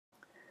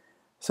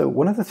So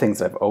one of the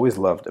things I've always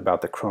loved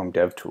about the Chrome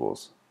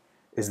DevTools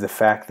is the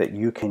fact that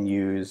you can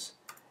use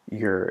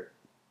your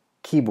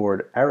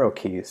keyboard arrow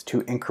keys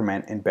to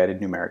increment embedded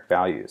numeric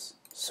values.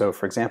 So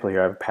for example, here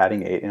I have a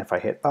padding 8, and if I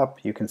hit up,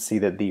 you can see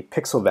that the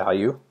pixel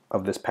value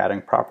of this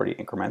padding property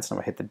increments, and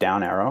if I hit the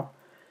down arrow,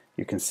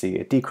 you can see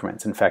it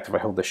decrements. In fact, if I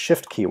hold the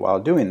Shift key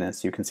while doing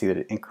this, you can see that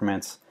it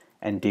increments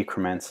and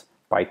decrements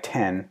by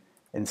 10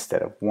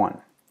 instead of 1.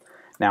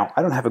 Now,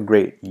 I don't have a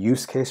great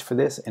use case for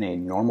this in a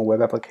normal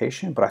web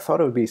application, but I thought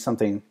it would be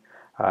something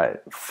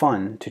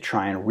fun to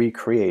try and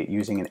recreate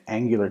using an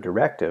Angular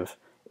directive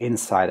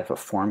inside of a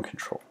form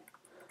control.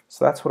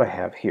 So that's what I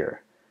have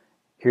here.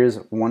 Here's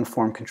one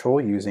form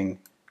control using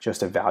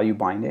just a value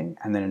binding,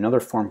 and then another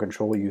form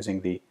control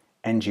using the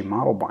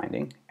ngModel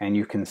binding. And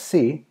you can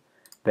see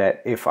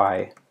that if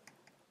I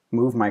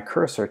move my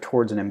cursor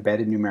towards an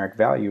embedded numeric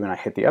value and I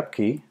hit the up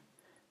key,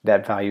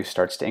 that value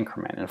starts to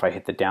increment. And if I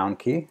hit the down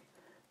key,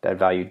 that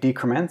value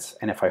decrements,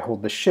 and if I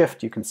hold the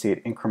Shift, you can see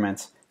it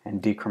increments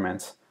and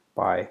decrements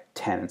by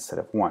 10 instead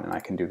of 1. And I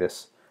can do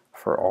this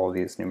for all of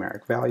these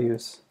numeric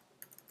values.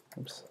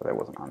 Oops, that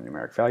wasn't on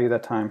numeric value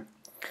that time.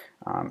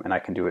 And I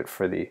can do it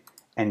for the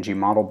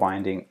ngModel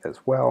binding as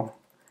well.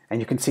 And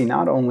you can see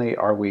not only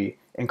are we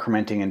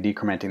incrementing and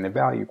decrementing the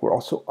value, we're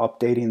also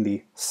updating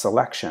the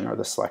selection, or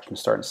the selection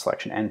start and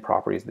selection end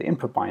properties of the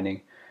input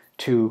binding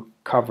to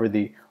cover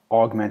the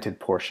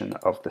augmented portion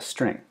of the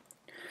string.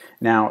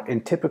 Now, in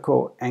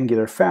typical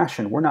Angular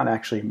fashion, we're not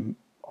actually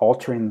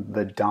altering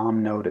the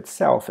DOM node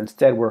itself.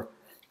 Instead, we're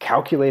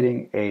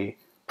calculating a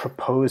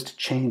proposed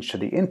change to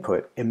the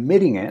input,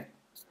 emitting it,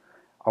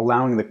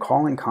 allowing the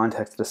calling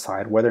context to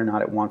decide whether or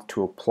not it wants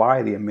to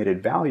apply the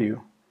emitted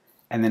value,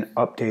 and then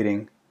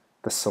updating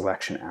the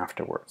selection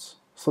afterwards.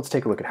 So let's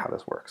take a look at how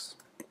this works.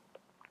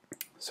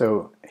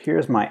 So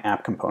here's my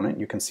app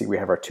component. You can see we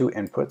have our two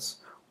inputs,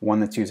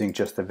 one that's using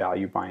just the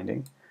value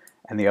binding,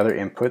 and the other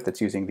input that's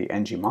using the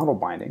ngModel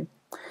binding.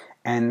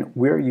 And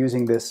we're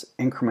using this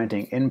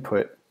incrementing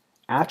input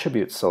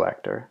attribute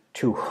selector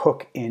to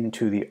hook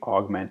into the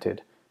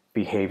augmented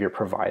behavior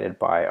provided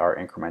by our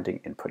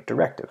incrementing input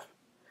directive.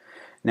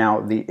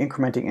 Now, the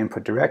incrementing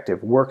input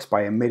directive works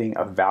by emitting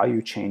a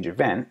value change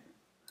event,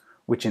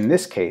 which in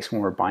this case, when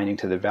we're binding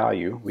to the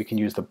value, we can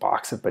use the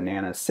box of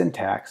bananas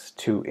syntax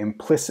to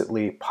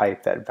implicitly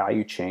pipe that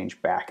value change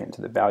back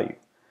into the value.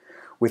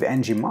 With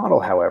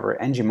ngModel, however,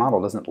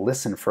 ngModel doesn't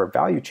listen for a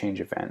value change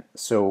event,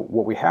 so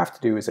what we have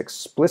to do is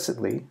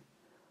explicitly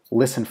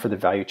listen for the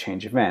value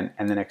change event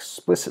and then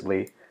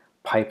explicitly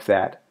pipe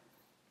that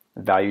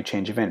value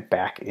change event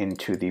back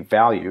into the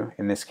value,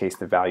 in this case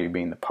the value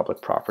being the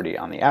public property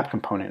on the app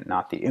component,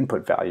 not the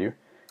input value.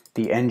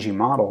 The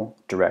ngModel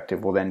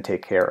directive will then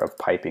take care of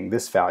piping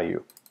this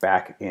value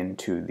back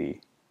into the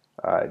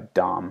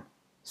DOM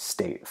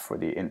state for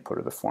the input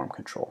of the form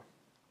control.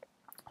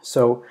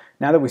 So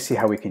now that we see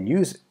how we can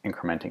use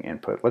incrementing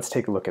input, let's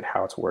take a look at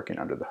how it's working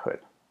under the hood.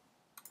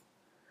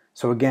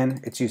 So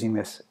again, it's using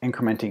this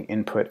incrementing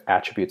input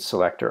attribute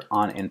selector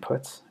on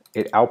inputs.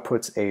 It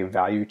outputs a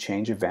value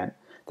change event.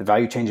 The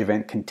value change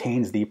event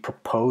contains the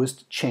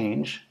proposed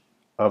change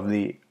of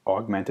the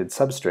augmented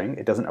substring.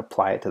 It doesn't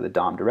apply it to the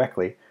DOM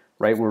directly,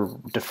 right? We're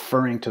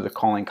deferring to the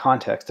calling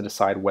context to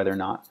decide whether or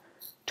not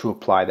to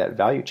apply that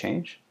value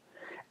change.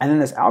 And then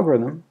this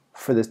algorithm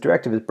for this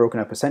directive is broken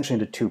up essentially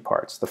into two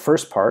parts. The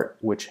first part,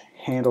 which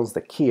handles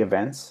the key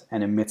events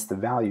and emits the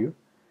value,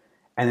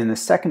 and then the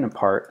second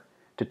part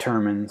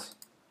determines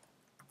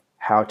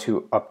how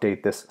to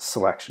update this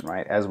selection,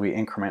 right? As we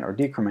increment or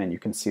decrement, you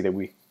can see that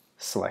we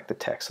select the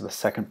text. So the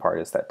second part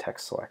is that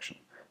text selection.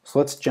 So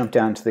let's jump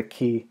down to the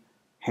key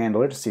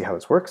handler to see how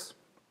this works.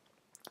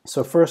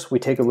 So first we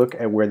take a look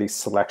at where the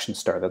selection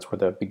start. That's where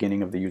the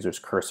beginning of the user's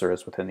cursor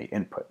is within the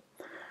input.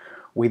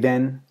 We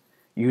then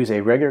use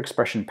a regular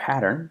expression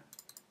pattern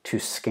to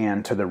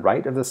scan to the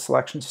right of the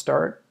selection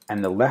start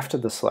and the left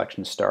of the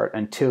selection start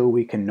until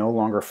we can no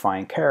longer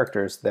find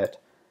characters that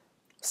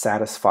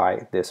satisfy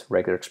this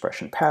regular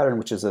expression pattern,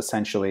 which is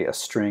essentially a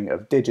string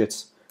of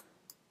digits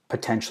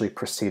potentially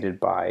preceded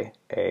by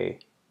a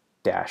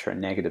dash or a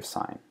negative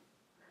sign.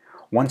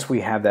 Once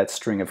we have that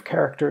string of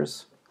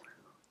characters,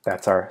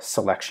 that's our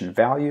selection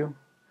value.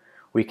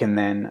 We can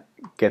then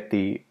get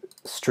the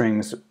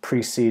strings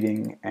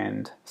preceding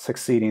and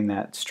succeeding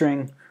that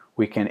string.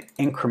 We can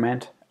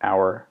increment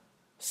our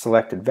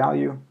selected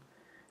value,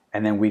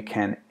 and then we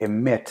can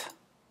emit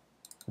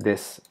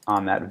this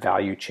on that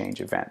value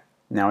change event.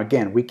 Now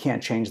again, we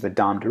can't change the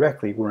DOM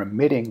directly. We're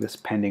emitting this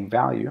pending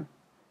value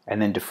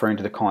and then deferring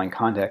to the calling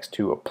context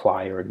to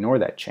apply or ignore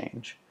that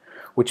change,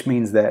 which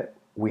means that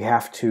we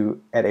have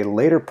to, at a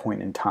later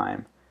point in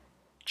time,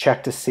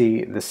 check to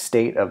see the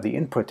state of the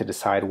input to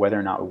decide whether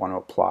or not we want to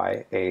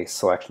apply a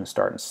selection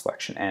start and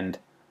selection end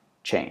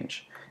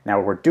change.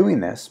 Now we're doing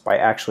this by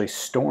actually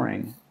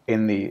storing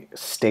in the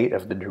state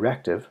of the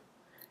directive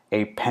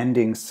a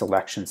pending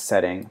selection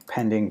setting,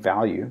 pending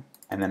value,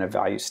 and then a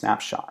value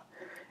snapshot.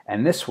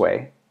 And this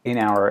way, in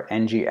our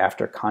ng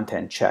after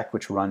content check,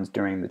 which runs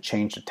during the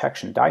change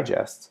detection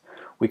digests,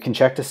 we can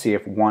check to see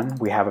if, one,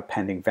 we have a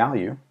pending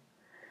value,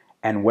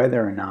 and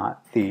whether or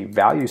not the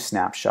value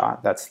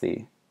snapshot, that's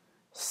the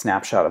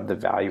snapshot of the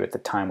value at the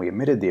time we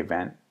emitted the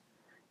event,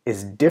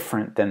 is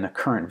different than the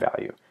current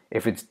value.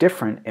 If it's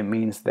different, it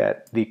means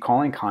that the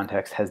calling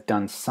context has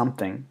done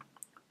something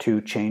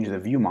to change the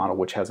view model,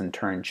 which has in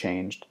turn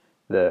changed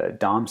the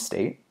DOM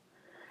state.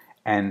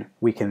 And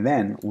we can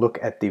then look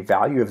at the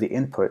value of the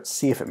input,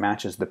 see if it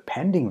matches the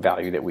pending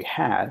value that we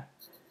had.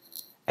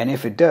 And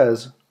if it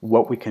does,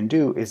 what we can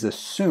do is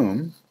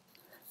assume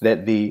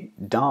that the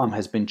DOM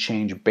has been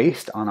changed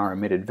based on our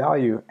emitted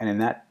value, and in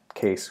that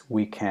case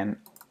we can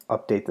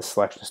update the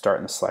selection start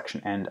and the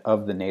selection end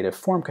of the native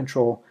form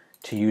control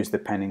to use the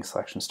pending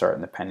selection start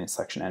and the pending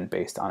selection end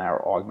based on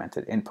our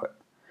augmented input.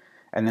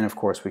 And then of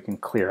course we can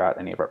clear out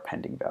any of our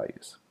pending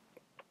values.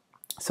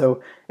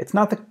 So it's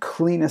not the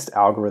cleanest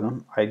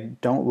algorithm. I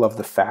don't love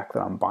the fact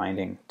that I'm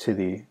binding to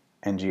the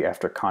ng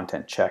after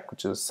content check,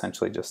 which is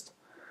essentially just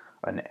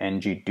an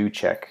ng do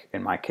check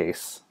in my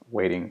case,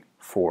 waiting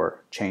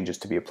for changes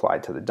to be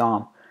applied to the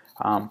DOM.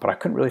 But I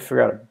couldn't really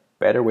figure out a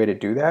better way to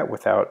do that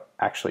without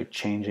actually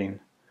changing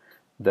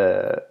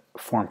the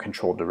form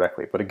control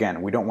directly. But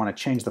again, we don't want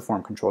to change the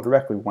form control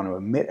directly. We want to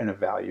emit a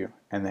value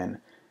and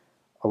then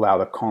allow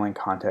the calling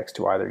context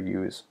to either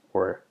use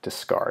or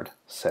discard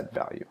said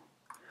value.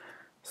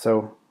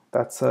 So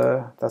that's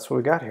what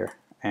we got here.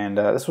 And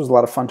this was a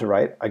lot of fun to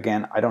write.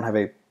 Again, I don't have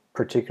a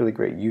particularly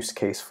great use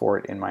case for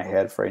it in my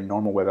head for a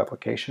normal web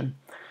application,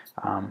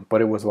 but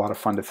it was a lot of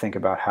fun to think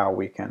about how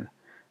we can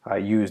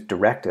use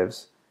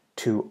directives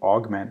to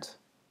augment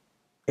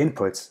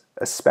inputs,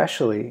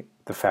 especially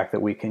the fact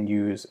that we can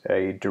use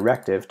a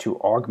directive to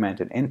augment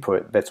an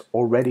input that's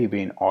already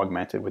being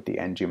augmented with the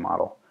ng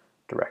model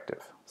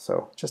directive.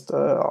 So just,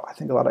 I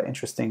think, a lot of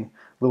interesting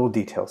little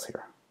details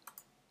here.